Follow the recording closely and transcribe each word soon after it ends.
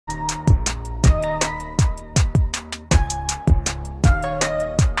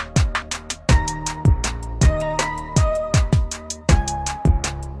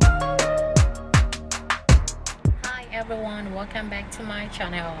everyone, welcome back to my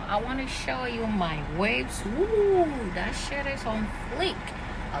channel. I want to show you my waves. Ooh, that shit is on fleek.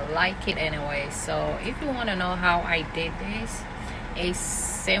 I like it anyway. So if you want to know how I did this, it's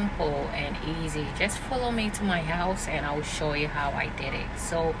simple and easy. Just follow me to my house and I'll show you how I did it.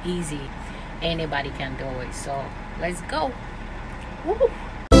 So easy, anybody can do it. So let's go. Woo.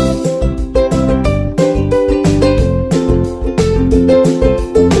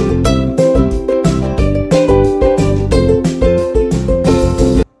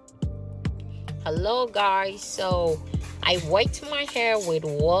 Hello guys, so I wet my hair with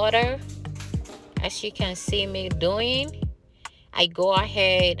water, as you can see me doing. I go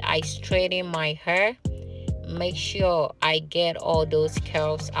ahead, I straighten my hair, make sure I get all those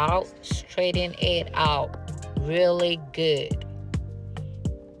curls out, straighten it out really good.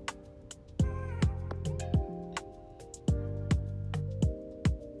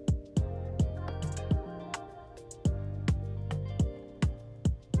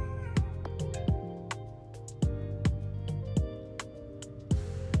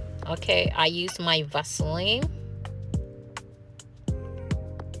 Okay, I use my Vaseline.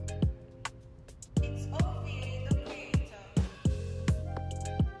 It's Oviethecreator.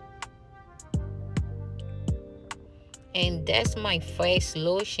 And that's my face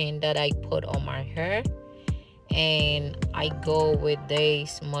lotion that I put on my hair. And I go with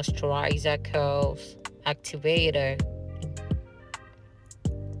this moisturizer curls activator.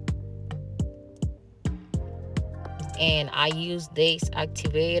 And I use this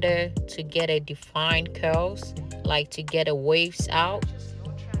activator to get a defined curls, like to get the waves out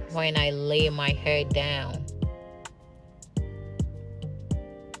when I lay my hair down.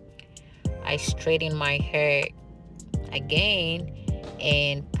 I straighten my hair again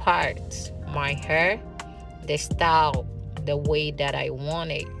and part my hair the style, the way that I want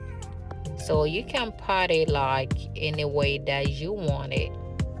it. So you can part it like any way that you want it.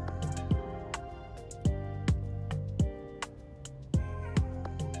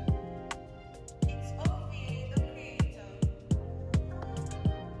 It's Oviethecreator.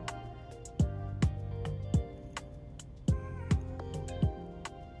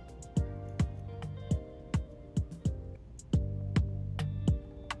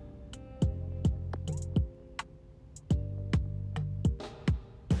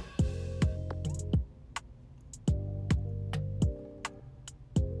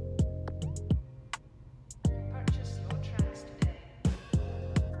 Purchase your tracks today.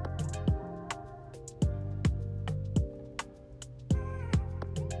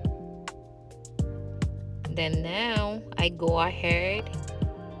 Then now I go ahead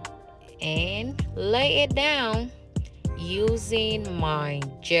and lay it down using my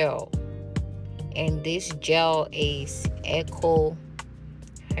gel. And this gel is Eco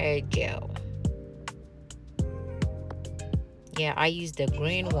hair gel. Yeah, I use the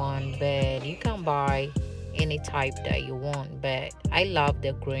green one, but you can buy any type that you want, but I love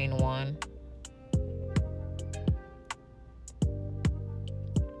the green one.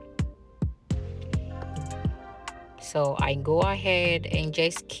 So I go ahead and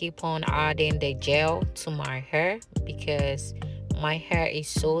just keep on adding the gel to my hair because my hair is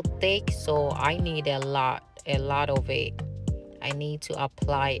so thick, so I need a lot of it. I need to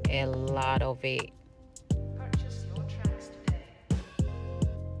apply a lot of it. Purchase your tracks today.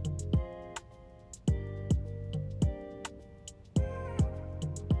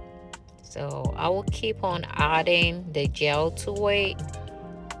 So I will keep on adding the gel to it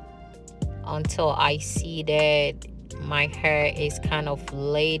until I see that my hair is kind of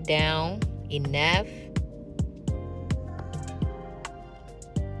laid down enough.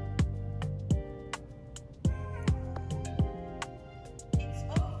 It's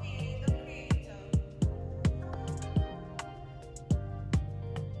Oviethecreator.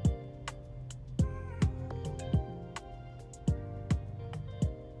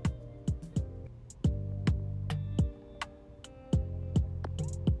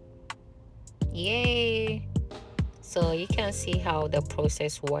 Yay! So you can see how the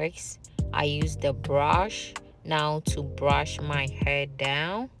process works. I use the brush now to brush my hair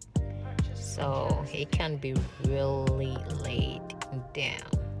down so it can be really laid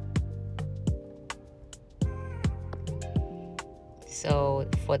down. So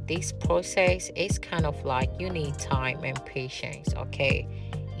for this process, it's kind of like you need time and patience. Okay,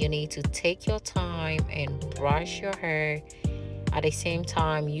 you need to take your time and brush your hair, at the same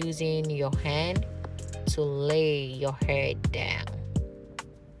time using your hand to lay your hair down.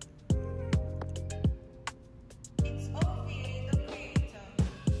 It's Oviethecreator.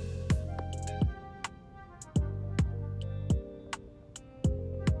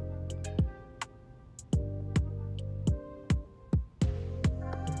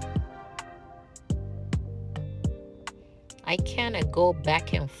 I kind of go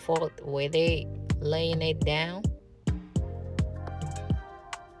back and forth with it, laying it down.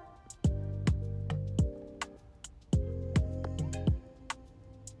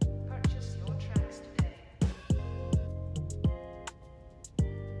 Purchase your tracks today.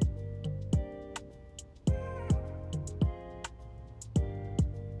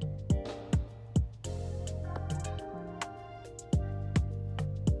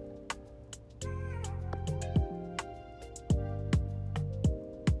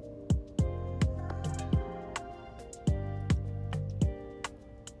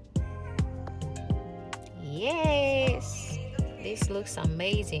 Yes, this looks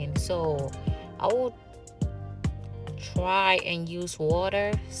amazing. So I will try and use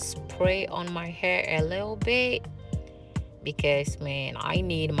water, spray on my hair a little bit, because man, I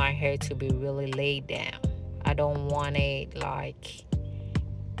need my hair to be really laid down. I don't want it like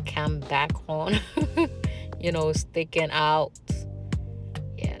come back on sticking out.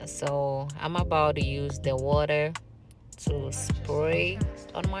 Yeah, so I'm about to use the water to spray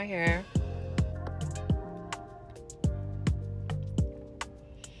on my hair.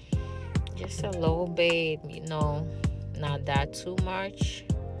 Just a little bit, not that too much.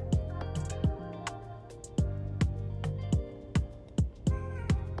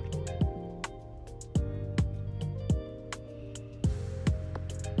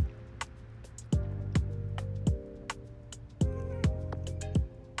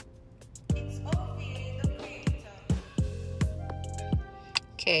 It's Oviethecreator.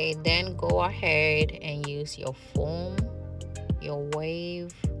 Okay, then go ahead and use your foam, your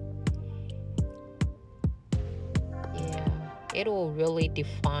wave. Yeah, it will really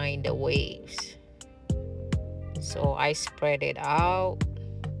define the waves. So I spread it out.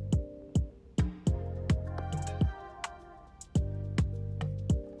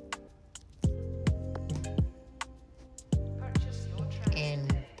 Purchase your tracks And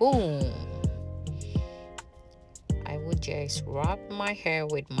today. boom, I would just wrap my hair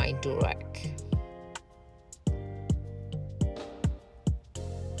with my durag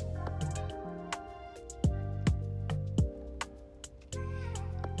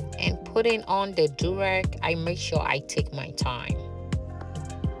and putting on the durag. I make sure I take my time.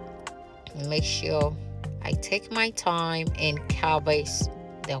 Make sure I take my time and covers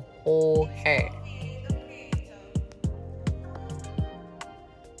the whole hair. Oviethecreator.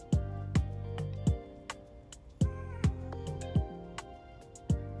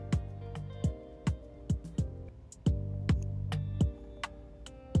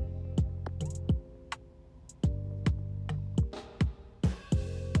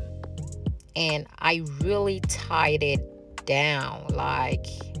 And I really tied it down. Like,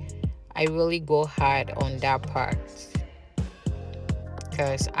 I really go hard on that part,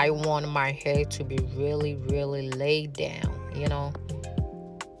 because I want my hair to be really, really laid down.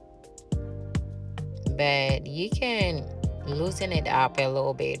 But you can loosen it up a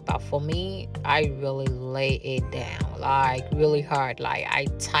little bit. But for me, I really lay it down, like really hard. Like, I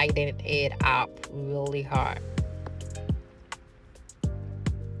tighten it up really hard.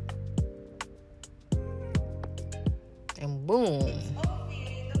 And boom.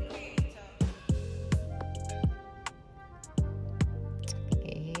 Oviethecreator.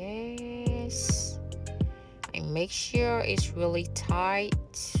 Yes. I make sure it's really tight.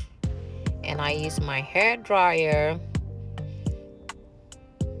 And I use my hair dryer.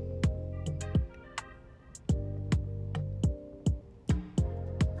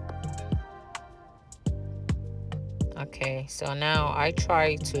 Okay, so now I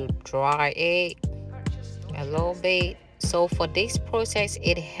try to dry it Purchase your a little tracks bit. So for this process,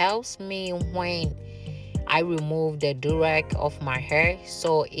 it helps me when I remove the durag off my hair,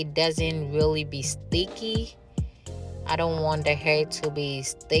 so it doesn't really be sticky. I don't want the hair to be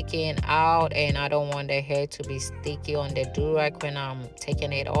sticking out, and I don't want the hair to be sticky on the durag when I'm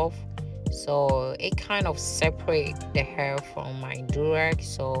taking it off. So it kind of separates the hair from my durag,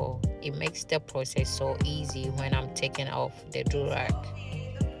 so it makes the process so easy when I'm taking off the durag.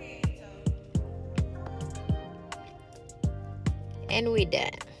 Oviethecreator. And with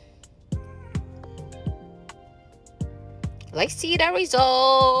that, let's see the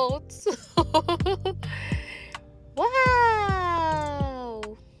results. Wow.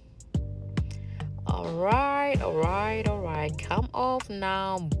 All right, come off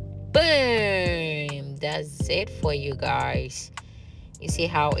now. Boom, that's it for you guys. You see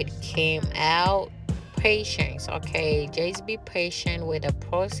how it came out? Patience. Okay, just be patient with the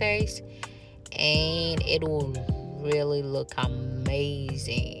process and it will really look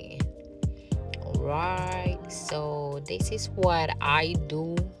amazing. All right, so this is what I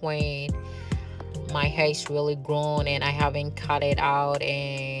do when my hair is really grown and I haven't cut it out,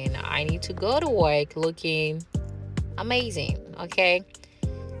 and I need to go to work looking amazing. Okay,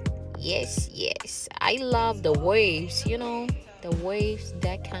 yes, I love the waves, the waves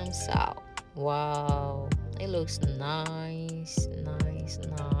that comes out. Wow, it looks nice.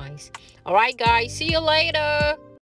 All right, guys, see you later.